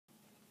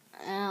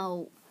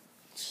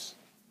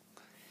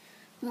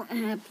What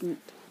happened?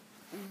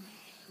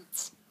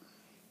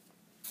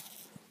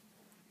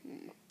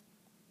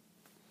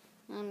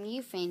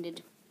 You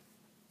fainted.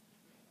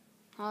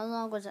 How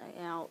long was I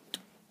out?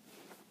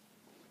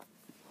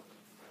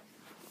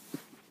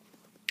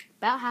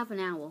 About half an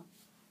hour.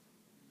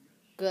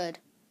 Good.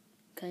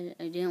 Because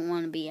I didn't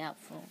want to be out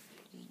for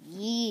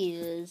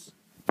years.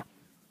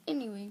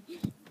 Anyway.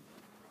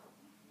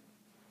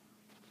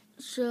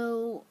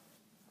 So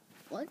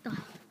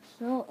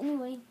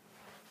anyway,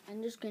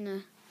 I'm just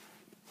gonna,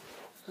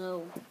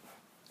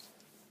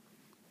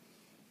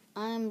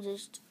 I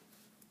just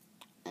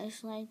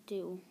like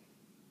to,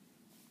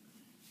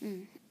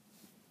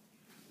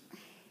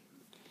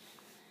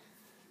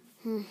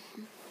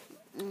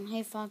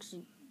 Hey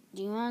Foxy,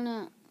 do you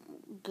wanna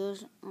go,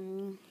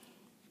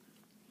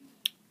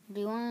 do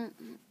you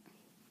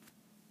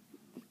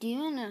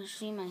wanna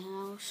see my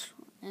house?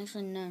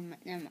 Actually, never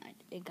mind,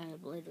 it got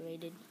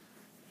obliterated.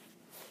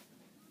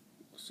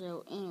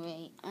 So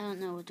anyway, I don't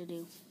know what to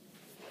do.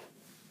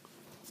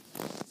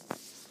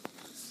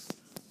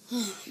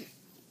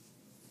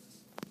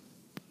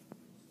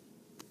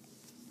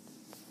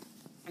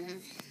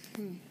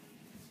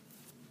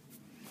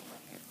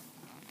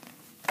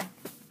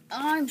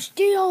 I'm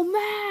still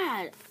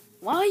mad.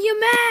 Why are you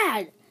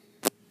mad?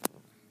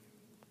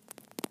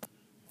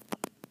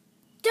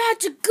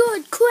 That's a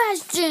good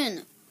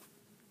question.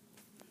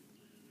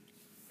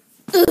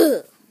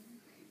 Ugh.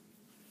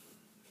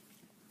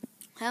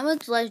 How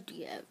much life do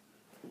you have?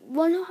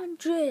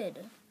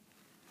 100.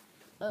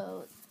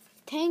 Oh,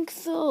 tank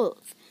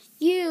souls.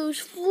 Use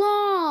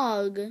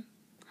flog.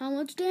 How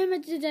much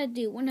damage did that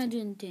do?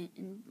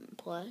 110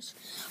 plus.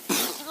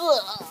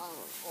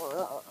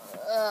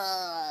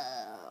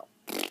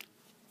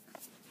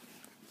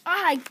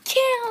 I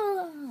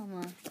kill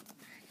him.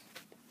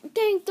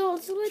 Tank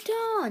souls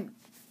return.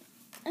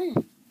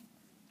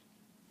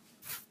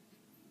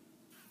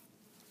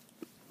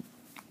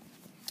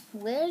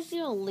 Where's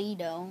your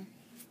Lido?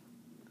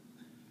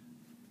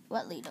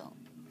 What Lido?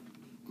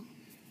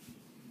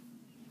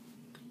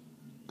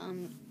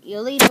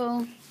 Your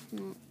Lido.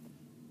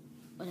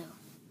 Whatever.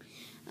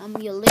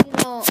 Your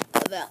Lido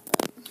about.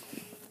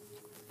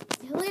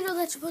 Your Lido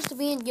that's supposed to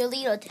be in your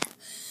Lido tab.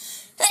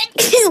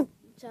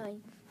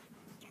 Sorry.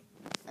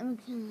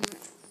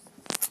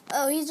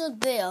 Oh, he's up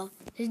there.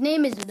 His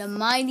name is the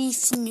Mighty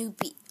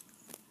Snoopy.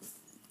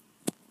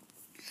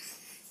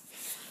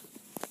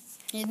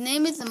 His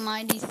name is the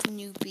Mighty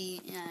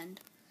Snoopy, and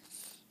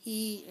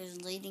he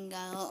is leading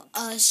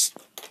us.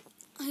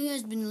 He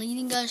has been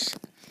leading us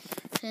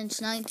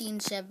since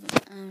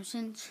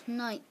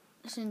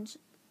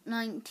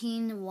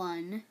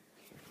 1901.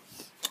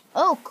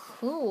 Oh,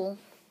 cool.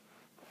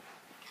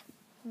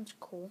 That's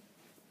cool.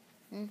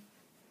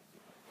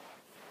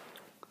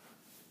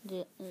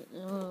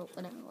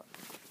 Whatever.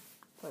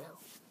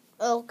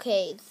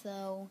 Okay,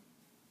 so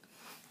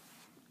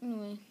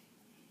anyway.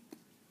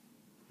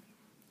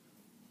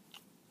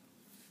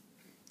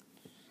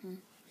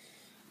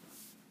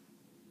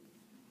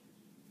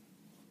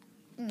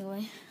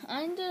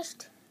 I'm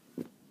just.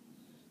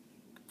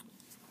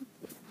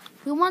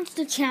 Who wants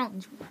to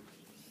challenge me?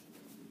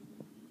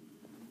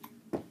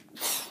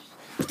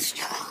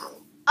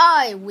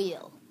 I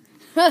will.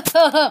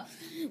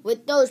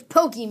 With those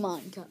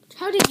Pokemon cards.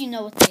 How did you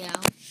know what they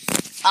are?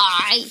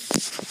 I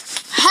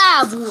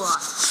have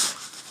one.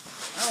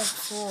 Oh,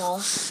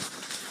 cool.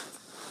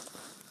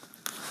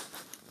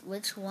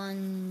 Which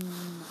one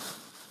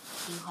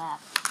do you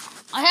have?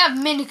 I have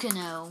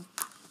Minikino.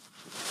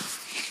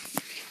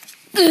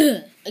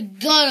 I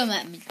got him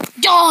at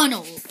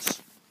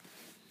McDonald's.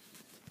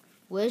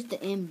 Where's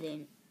the M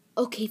then?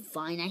 Okay,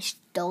 fine. I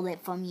stole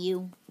it from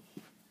you.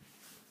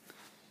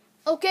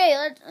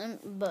 Okay,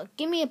 but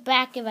give me it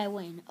back if I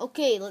win.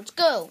 Okay, let's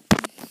go.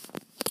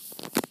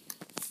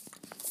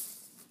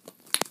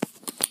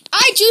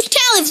 I choose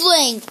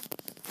Talonflame.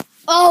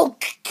 Oh,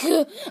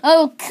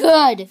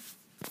 good.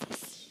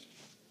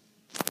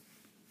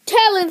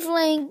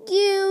 Talonflame,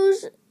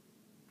 use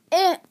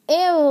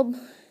Aerial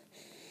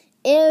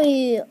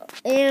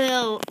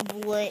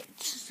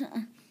Blitz.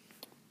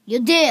 You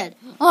did.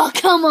 Oh,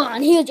 come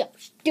on. Here's your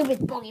stupid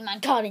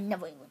Pokemon card. I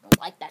never even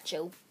liked that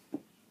show.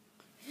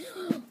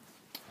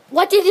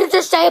 What did you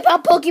just say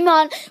about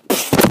Pokemon?